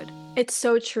episode. It's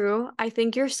so true. I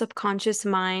think your subconscious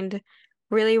mind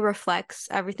really reflects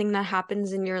everything that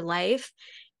happens in your life.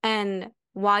 And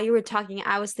while you were talking,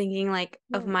 I was thinking like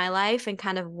of my life and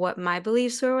kind of what my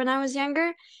beliefs were when I was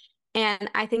younger. And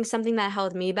I think something that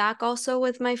held me back also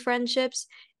with my friendships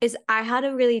is I had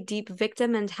a really deep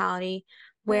victim mentality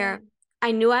where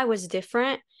I knew I was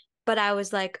different, but I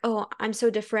was like, oh, I'm so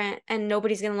different and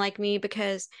nobody's going to like me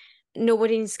because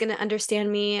nobody's going to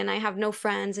understand me and I have no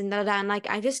friends and da da. And like,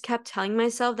 I just kept telling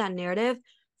myself that narrative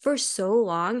for so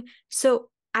long. So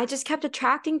I just kept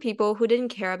attracting people who didn't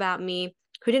care about me,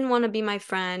 who didn't want to be my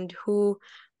friend, who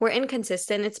were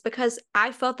inconsistent. It's because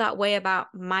I felt that way about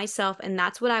myself and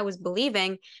that's what I was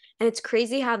believing. And it's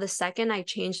crazy how the second I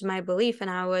changed my belief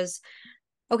and I was,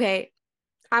 okay,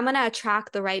 I'm going to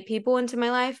attract the right people into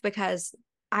my life because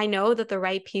I know that the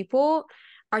right people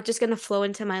are just going to flow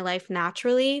into my life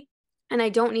naturally. And I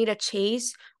don't need to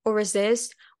chase or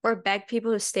resist or beg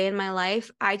people to stay in my life.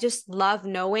 I just love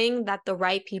knowing that the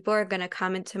right people are going to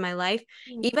come into my life,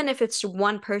 even if it's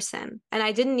one person. And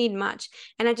I didn't need much.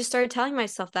 And I just started telling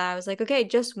myself that. I was like, okay,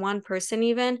 just one person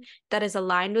even that is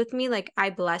aligned with me. Like I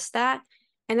bless that.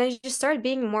 And I just started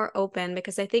being more open,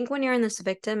 because I think when you're in this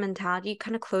victim mentality, you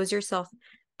kind of close yourself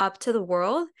up to the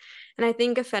world. And I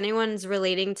think if anyone's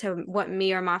relating to what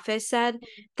me or Mafe said,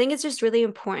 I think it's just really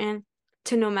important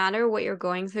to, no matter what you're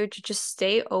going through, to just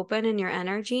stay open in your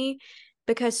energy,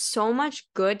 because so much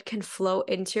good can flow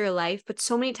into your life, but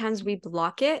so many times we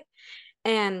block it.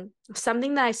 And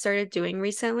something that I started doing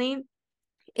recently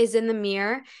is in the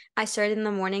mirror, I started in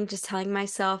the morning just telling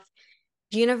myself,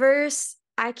 universe,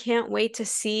 I can't wait to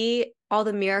see all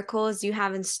the miracles you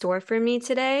have in store for me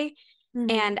today. Mm-hmm.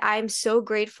 And I'm so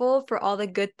grateful for all the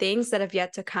good things that have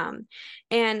yet to come.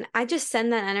 And I just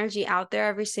send that energy out there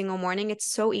every single morning.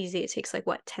 It's so easy. It takes like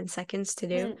what, 10 seconds to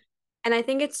do. And I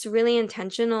think it's really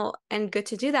intentional and good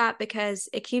to do that because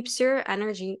it keeps your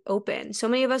energy open. So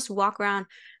many of us walk around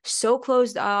so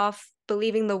closed off,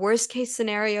 believing the worst case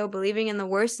scenario, believing in the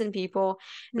worst in people.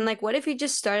 And like, what if you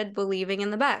just started believing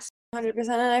in the best? 100%.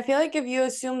 And I feel like if you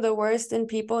assume the worst in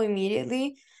people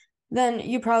immediately, then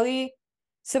you probably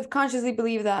subconsciously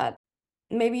believe that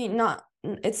maybe not,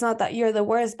 it's not that you're the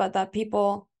worst, but that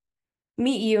people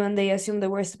meet you and they assume the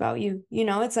worst about you. You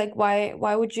know, it's like why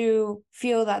would you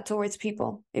feel that towards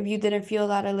people if you didn't feel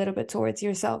that a little bit towards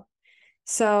yourself?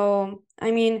 So,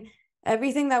 I mean,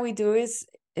 everything that we do is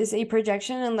a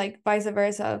projection, and like vice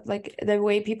versa. Like the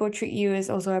way people treat you is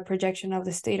also a projection of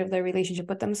the state of their relationship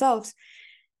with themselves.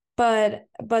 But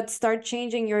start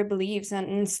changing your beliefs,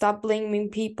 and stop blaming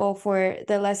people for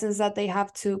the lessons that they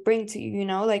have to bring to you, you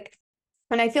know? Like,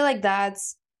 and I feel like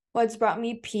that's what's brought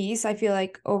me peace. I feel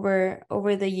like over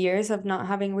the years of not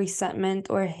having resentment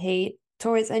or hate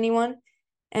towards anyone,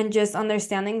 and just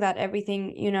understanding that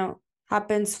everything, you know,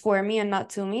 happens for me and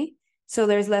not to me. So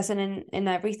there's lesson in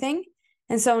everything.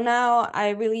 And so now I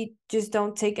really just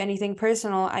don't take anything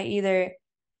personal. I either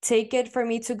take it for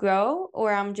me to grow,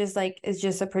 or I'm just like, it's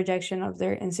just a projection of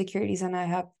their insecurities and I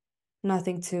have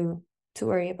nothing to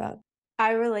worry about.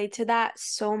 I relate to that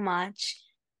so much.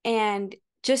 And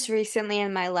just recently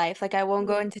in my life, like I won't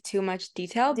go into too much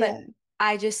detail, but Yeah.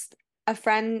 I just, a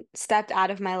friend stepped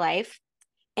out of my life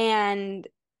and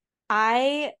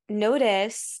I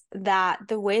noticed that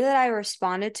the way that I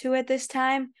responded to it this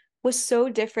time was so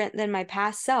different than my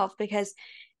past self because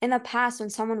in the past,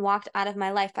 when someone walked out of my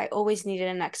life, I always needed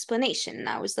an explanation. And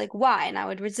I was like, why? And I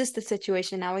would resist the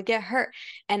situation. I would get hurt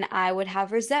and I would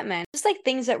have resentment. Just like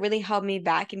things that really held me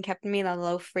back and kept me in a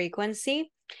low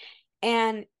frequency.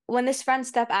 And when this friend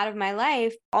stepped out of my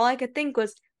life, all I could think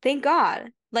was, thank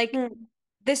God. Like, Mm.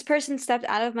 this person stepped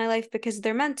out of my life because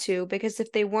they're meant to, because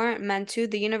if they weren't meant to,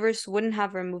 the universe wouldn't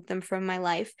have removed them from my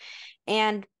life.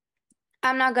 And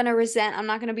I'm not going to resent, I'm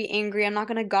not going to be angry, I'm not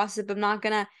going to gossip, I'm not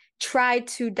going to try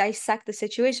to dissect the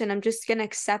situation. I'm just going to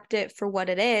accept it for what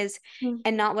it is Mm.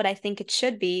 and not what I think it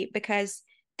should be because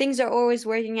things are always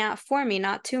working out for me,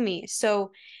 not to me.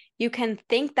 So you can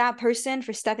thank that person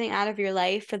for stepping out of your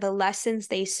life for the lessons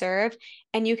they served,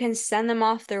 and you can send them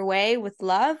off their way with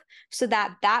love so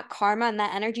that that karma and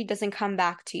that energy doesn't come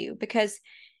back to you because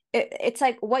it's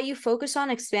like what you focus on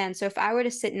expands. So if I were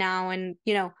to sit now and,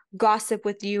 you know, gossip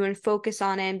with you and focus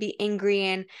on it and be angry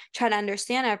and try to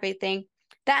understand everything,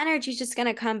 that energy is just going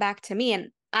to come back to me. And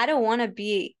I don't want to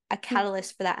be a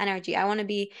catalyst for that energy. I want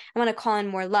to call in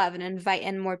more love and invite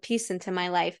in more peace into my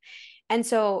life. And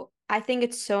so I think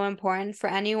it's so important for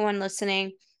anyone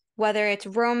listening, whether it's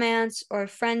romance or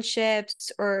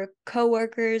friendships or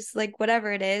coworkers, like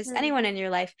whatever it is, Mm. anyone in your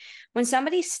life, when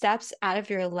somebody steps out of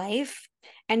your life,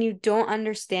 and you don't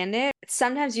understand it,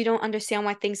 sometimes you don't understand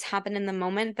why things happen in the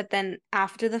moment, but then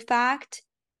after the fact,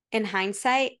 in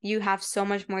hindsight, you have so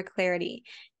much more clarity.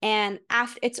 And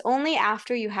after it's only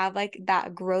after you have like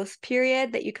that growth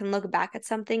period that you can look back at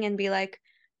something and be like,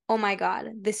 oh my God,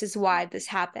 this is why this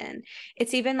happened.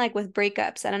 It's even like with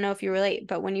breakups. I don't know if you relate,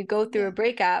 but when you go through a Yeah.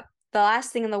 breakup, the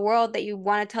last thing in the world that you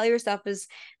want to tell yourself is,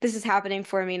 this is happening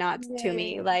for me, not Yeah, to yeah,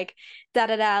 me. yeah. Like, da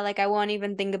da da, like I won't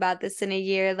even think about this in a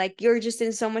year. Like you're just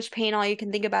in so much pain, all you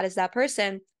can think about is that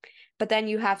person. But then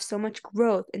you have so much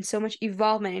growth and so much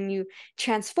evolvement and you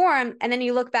transform, and then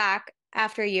you look back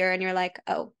after a year and you're like,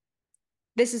 oh,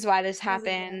 this is why this Because of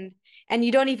that. happened. And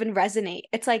you don't even resonate.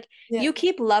 It's like Yeah. you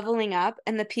keep leveling up,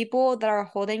 and the people that are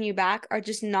holding you back are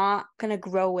just not going to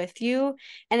grow with you.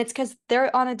 And it's because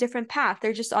they're on a different path.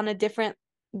 They're just on a different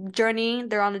journey.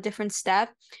 They're on a different step.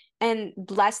 And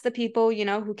bless the people, you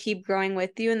know, who keep growing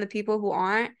with you, and the people who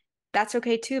aren't, that's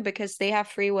okay too, because they have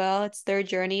free will. It's their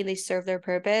journey. They serve their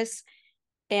purpose.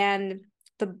 And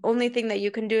the only thing that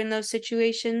you can do in those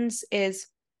situations is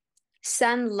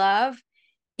send love,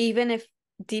 even if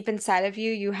deep inside of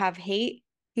you you have hate,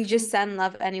 you just Mm. send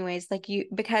love anyways. Like you,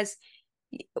 because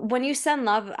when you send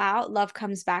love out, love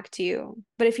comes back to you.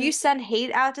 But if you send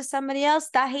hate out to somebody else,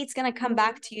 that hate's gonna come Mm.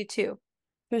 back to you too.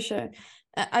 For sure.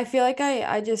 I feel like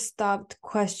I just stopped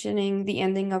questioning the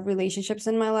ending of relationships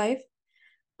in my life.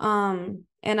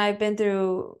 And I've been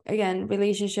through, again,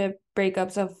 relationship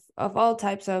breakups of all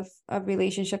types of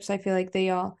relationships. I feel like they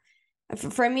all,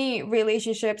 for me,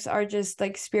 relationships are just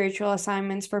like spiritual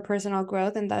assignments for personal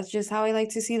growth, and that's just how I like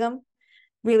to see them.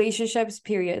 Relationships,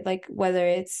 period. Like whether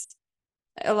it's,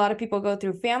 a lot of people go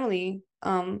through family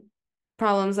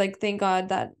problems. Like, thank God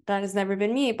that has never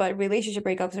been me, but relationship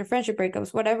breakups or friendship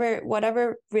breakups,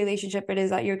 whatever relationship it is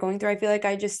that you're going through, I feel like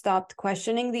I just stopped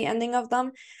questioning the ending of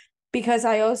them, because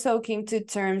I also came to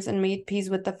terms and made peace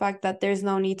with the fact that there's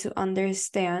no need to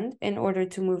understand in order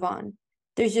to move on.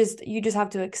 You just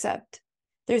have to accept.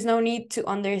 There's no need to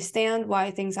understand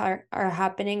why things are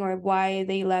happening, or why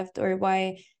they left, or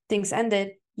why things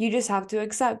ended. You just have to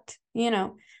accept, you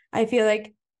know. I feel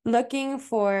like looking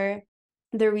for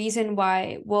the reason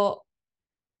why will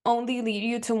only lead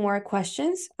you to more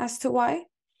questions as to why.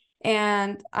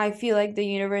 And I feel like the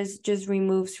universe just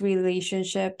removes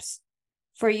relationships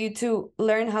for you to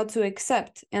learn how to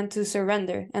accept and to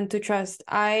surrender and to trust.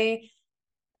 I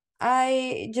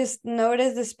just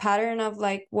noticed this pattern of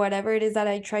like whatever it is that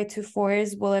I try to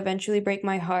force will eventually break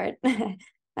my heart.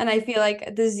 And I feel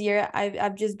like this year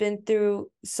I've just been through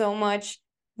so much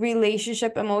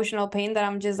relationship emotional pain that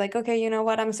I'm just like, okay, you know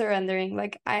what? I'm surrendering.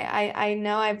 Like I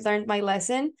know I've learned my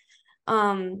lesson.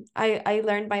 I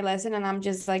learned my lesson, and I'm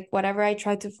just like, whatever I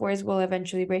try to force will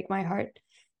eventually break my heart.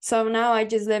 So now I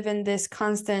just live in this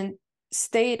constant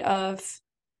state of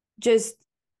just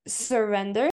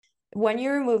surrender. When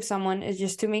you remove someone, is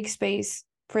just to make space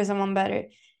for someone better.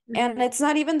 And Mhm. it's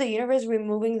not even the universe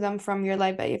removing them from your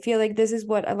life. I feel like this is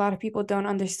what a lot of people don't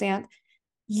understand.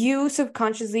 You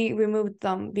subconsciously removed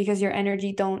them because your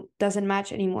energy doesn't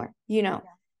match anymore. You know,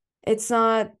 it's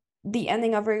not the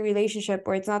ending of a relationship,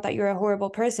 or it's not that you're a horrible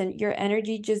person. Your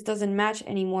energy just doesn't match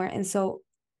anymore. And so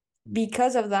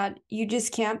because of that, you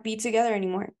just can't be together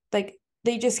anymore. Like,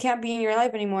 they just can't be in your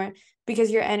life anymore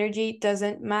because your energy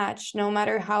doesn't match, no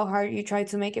matter how hard you try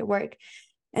to make it work.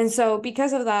 And so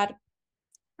because of that,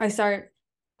 I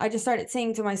just started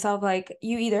saying to myself, like,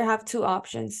 you either have two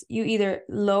options. You either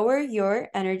lower your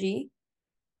energy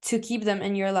to keep them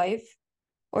in your life,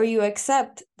 or you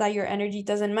accept that your energy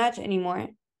doesn't match anymore,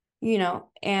 you know,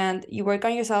 and you work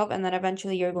on yourself, and then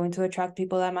eventually you're going to attract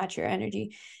people that match your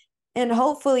energy. And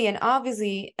hopefully, and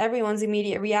obviously, everyone's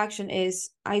immediate reaction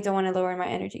is, I don't want to lower my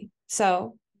energy.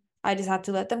 So I just have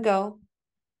to let them go,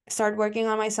 start working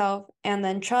on myself, and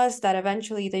then trust that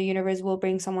eventually the universe will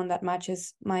bring someone that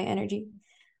matches my energy.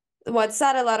 What's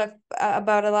sad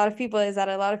about a lot of people is that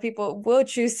a lot of people will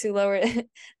choose to lower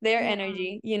their Yeah.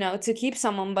 energy, you know, to keep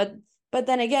someone. But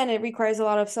then again, it requires a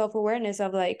lot of self-awareness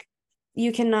of like,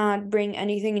 you cannot bring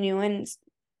anything new, and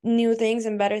new things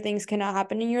and better things cannot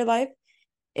happen in your life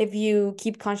if you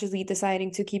keep consciously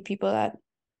deciding to keep people that,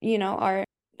 you know,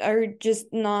 are just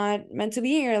not meant to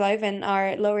be in your life and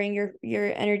are lowering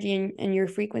your energy and your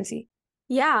frequency.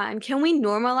 Yeah, and can we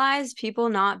normalize people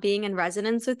not being in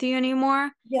resonance with you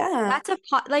anymore? Yeah.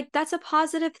 That's a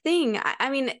positive thing. I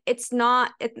mean, it's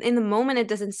not in the moment it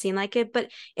doesn't seem like it, but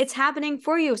it's happening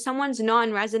for you. If someone's not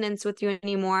in resonance with you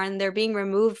anymore and they're being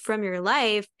removed from your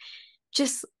life,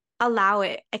 just allow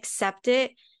it, accept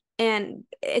it, and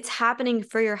it's happening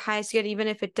for your highest good, even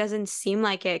if it doesn't seem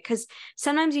like it. Because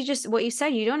sometimes what you said,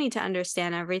 you don't need to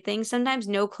understand everything. Sometimes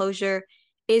no closure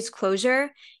is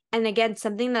closure. And again,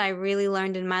 something that I really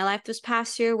learned in my life this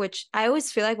past year, which I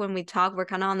always feel like when we talk, we're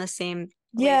kind of on the same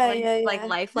Yeah, wavelength, yeah, like yeah.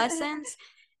 life lessons.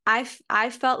 I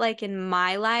felt like in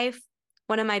my life,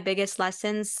 one of my biggest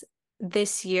lessons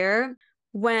this year,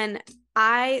 when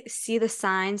I see the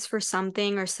signs for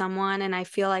something or someone and I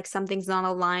feel like something's not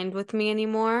aligned with me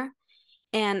anymore,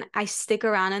 and I stick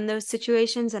around in those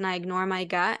situations and I ignore my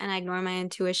gut and I ignore my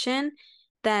intuition,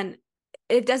 then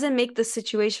it doesn't make the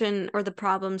situation or the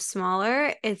problem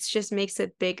smaller. It just makes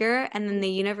it bigger. And then the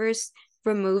universe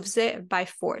removes it by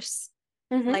force.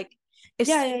 Mm-hmm. Like, if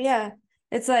Yeah, yeah, yeah.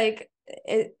 It's like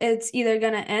it's either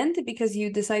gonna end because you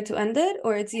decide to end it,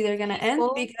 or it's either it's gonna end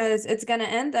painful. because it's gonna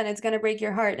end and it's gonna break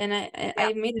your heart. And Yeah.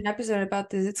 I made an episode about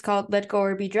this. It's called Let Go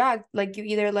or Be Dragged. Like, you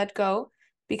either let go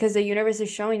because the universe is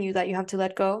showing you that you have to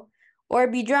let go, or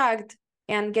be dragged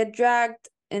and get dragged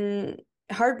and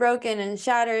heartbroken and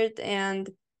shattered and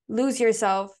lose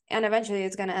yourself, and eventually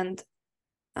it's gonna end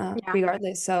Yeah.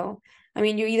 regardless. So, I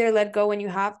mean, you either let go when you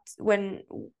have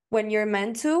when you're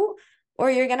meant to, or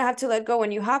you're gonna have to let go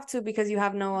when you have to because you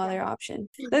have no Yeah. other option.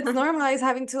 Let's normalize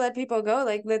having to let people go.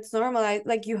 Like, let's normalize,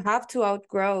 like, you have to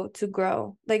outgrow to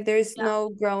grow. Like, there's Yeah. no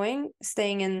growing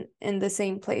staying in the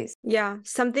same place. Yeah.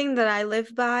 Something that I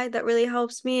live by that really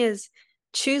helps me is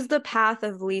choose the path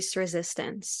of least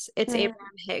resistance. It's Mm,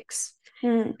 Abraham Hicks.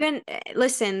 mm, Even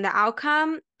listen, the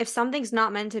outcome, if something's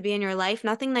not meant to be in your life,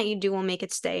 nothing that you do will make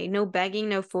it stay. No begging,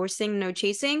 no forcing, no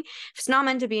chasing. If it's not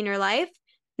meant to be in your life,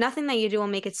 nothing that you do will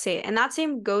make it stay. And that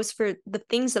same goes for the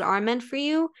things that are meant for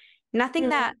you. Nothing mm,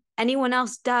 that anyone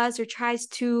else does or tries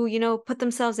to, put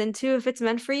themselves into, if it's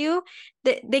meant for you,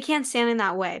 they can't stand in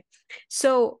that way.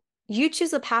 So you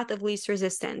choose the path of least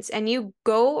resistance and you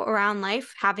go around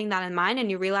life having that in mind, and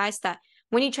you realize that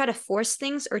when you try to force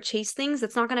things or chase things,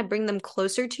 that's not going to bring them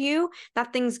closer to you.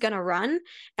 That thing's going to run.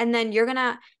 And then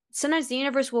sometimes the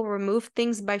universe will remove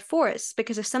things by force,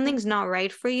 because if something's not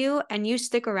right for you and you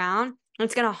stick around and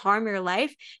it's going to harm your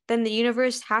life, then the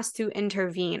universe has to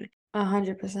intervene.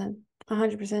 100%.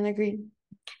 100% agreed.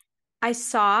 I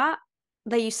saw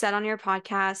that you said on your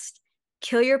podcast,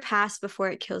 kill your past before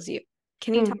it kills you.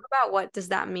 Can you talk about what does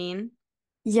that mean?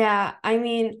 Yeah, I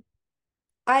mean,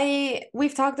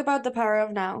 we've talked about the power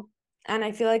of now, and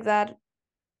I feel like that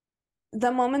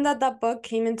the moment that that book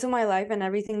came into my life and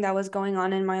everything that was going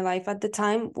on in my life at the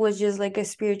time was just like a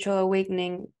spiritual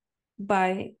awakening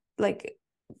by like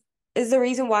is the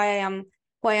reason why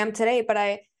I am today. But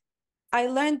I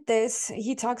learned this.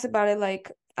 He talks about it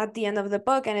like at the end of the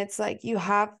book, and it's like you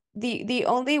have the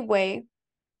only way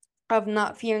of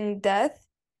not fearing death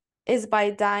is by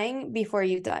dying before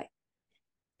you die.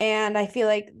 And I feel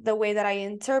like the way that I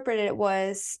interpreted it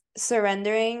was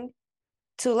surrendering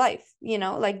to life, you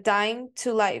know, like dying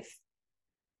to life,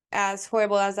 as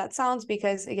horrible as that sounds,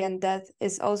 because again, death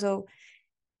is also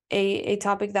a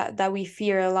topic that we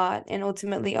fear a lot, and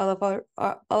ultimately all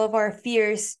of our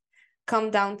fears come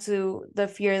down to the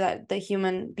fear that the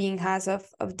human being has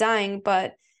of dying.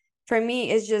 But for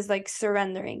me, it's just like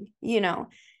surrendering, you know.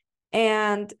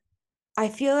 And I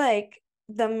feel like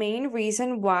the main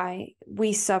reason why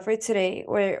we suffer today,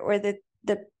 or the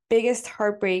biggest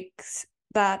heartbreaks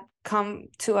that come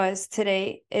to us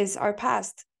today, is our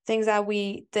past. Things that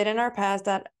we did in our past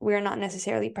that we're not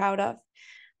necessarily proud of,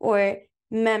 or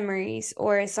memories,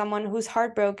 or someone who's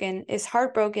heartbroken is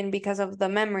heartbroken because of the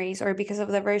memories or because of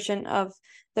the version of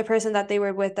the person that they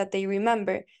were with that they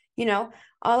remember. You know,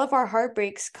 all of our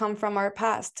heartbreaks come from our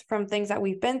past, from things that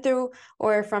we've been through,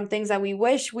 or from things that we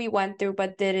wish we went through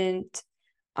but didn't,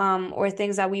 or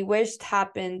things that we wished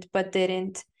happened but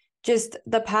didn't, just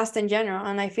the past in general.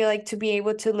 And I feel like to be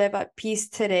able to live at peace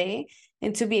today,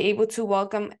 and to be able to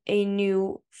welcome a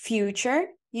new future,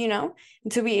 you know,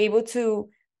 and to be able to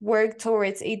work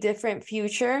towards a different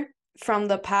future from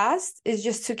the past, is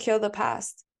just to kill the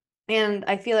past. And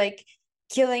I feel like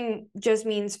killing just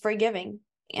means forgiving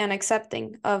and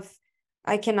accepting of,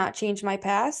 I cannot change my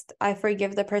past. I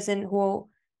forgive the person who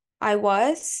I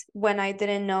was when I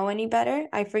didn't know any better.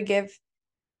 I forgive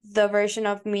the version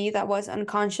of me that was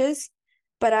unconscious,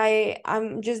 but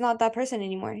I'm just not that person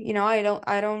anymore. You know, I don't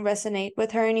resonate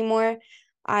with her anymore.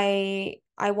 I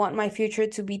want my future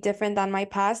to be different than my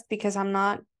past, because I'm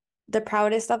not the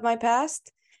proudest of my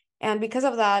past. And because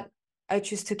of that, I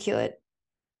choose to kill it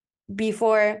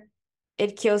before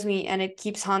it kills me and it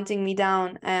keeps haunting me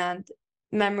down, and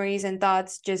memories and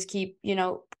thoughts just keep, you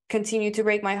know, continue to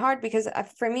break my heart, because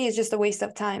for me it's just a waste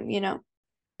of time, you know.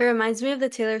 It reminds me of the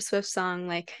Taylor Swift song,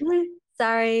 like,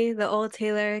 sorry, the old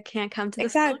Taylor can't come to the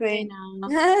phone right Exactly.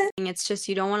 now. It's just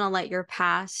you don't want to let your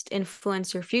past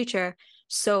influence your future.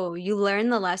 So you learn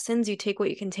the lessons, you take what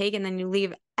you can take, and then you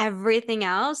leave everything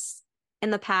else in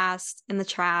the past, in the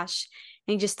trash,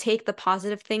 and you just take the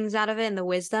positive things out of it and the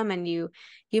wisdom, and you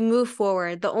move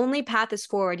forward. The only path is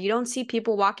forward. You don't see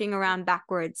people walking around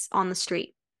backwards on the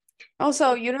street.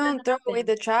 Also, you It don't doesn't throw away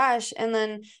happen. the trash and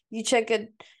then you check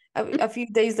it a few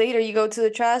days later, you go to the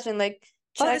trash and like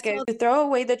Oh, check it. You throw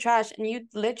away the trash and you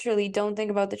literally don't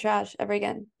think about the trash ever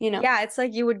again, you know? yeah, it's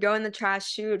like you would go in the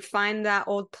trash, you would find that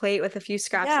old plate with a few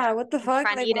scraps of Yeah, what the and fuck?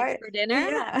 try and Like, eat it why? for dinner.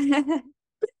 Yeah.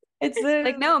 It's Like,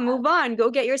 literally no, that. move on.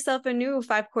 Go get yourself a new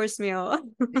 5-course meal.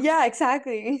 Yeah,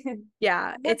 exactly.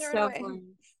 Yeah, Don't it's throw it so away. important.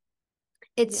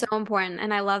 It's Yeah. so important.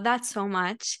 And I love that so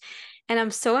much. And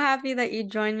I'm so happy that you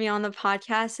joined me on the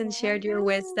podcast and Oh my shared your God.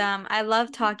 wisdom. I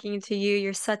love talking to you.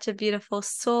 You're such a beautiful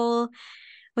soul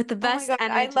with the Oh my best God,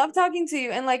 I energy. love talking to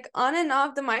you, and like on and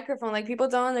off the microphone. Like people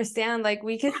don't understand. Like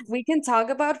we can talk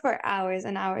about for hours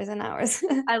and hours and hours.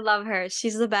 I love her.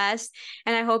 She's the best.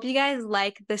 And I hope you guys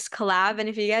like this collab. And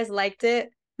if you guys liked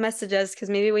it, message us because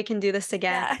maybe we can do this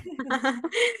again. Yeah.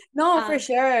 No, for Um,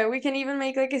 sure. We can even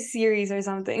make like a series or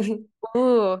something.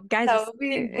 ooh, guys, That there's will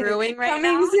something be brewing right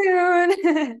coming now.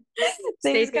 soon.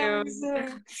 Stay Things coming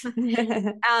tuned.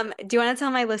 soon. Do you want to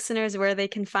tell my listeners where they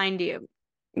can find you?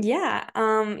 Yeah,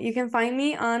 you can find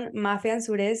me on Mafia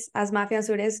Ansures as Mafia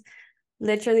Ansures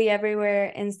literally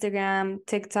everywhere, Instagram,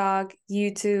 TikTok,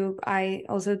 YouTube. I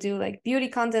also do like beauty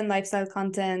content, lifestyle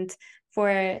content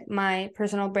for my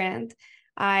personal brand.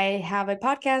 I have a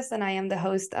podcast and I am the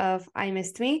host of I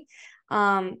Missed Me.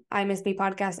 I Missed Me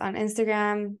podcast on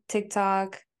Instagram,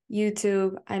 TikTok,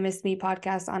 YouTube. I Missed Me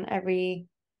podcast on every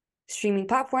streaming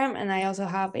platform. And I also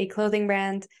have a clothing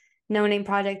brand, No Name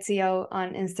Project CO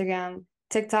on Instagram,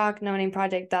 TikTok,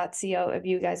 nonameproject.co if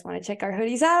you guys want to check our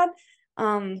hoodies out.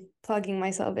 Plugging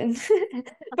myself in.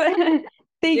 But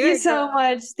thank you so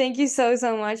much. Thank you so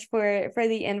much for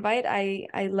the invite.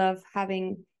 I love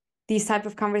having these type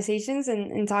of conversations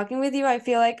and talking with you. I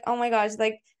feel like, oh my gosh,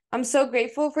 like I'm so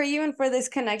grateful for you and for this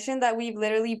connection that we've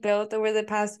literally built over the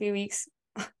past few weeks.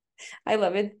 I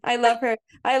love it. I love her.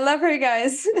 I love her,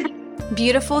 guys.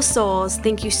 Beautiful souls,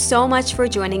 thank you so much for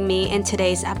joining me in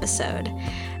today's episode.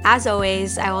 As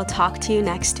always, I will talk to you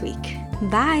next week.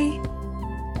 Bye.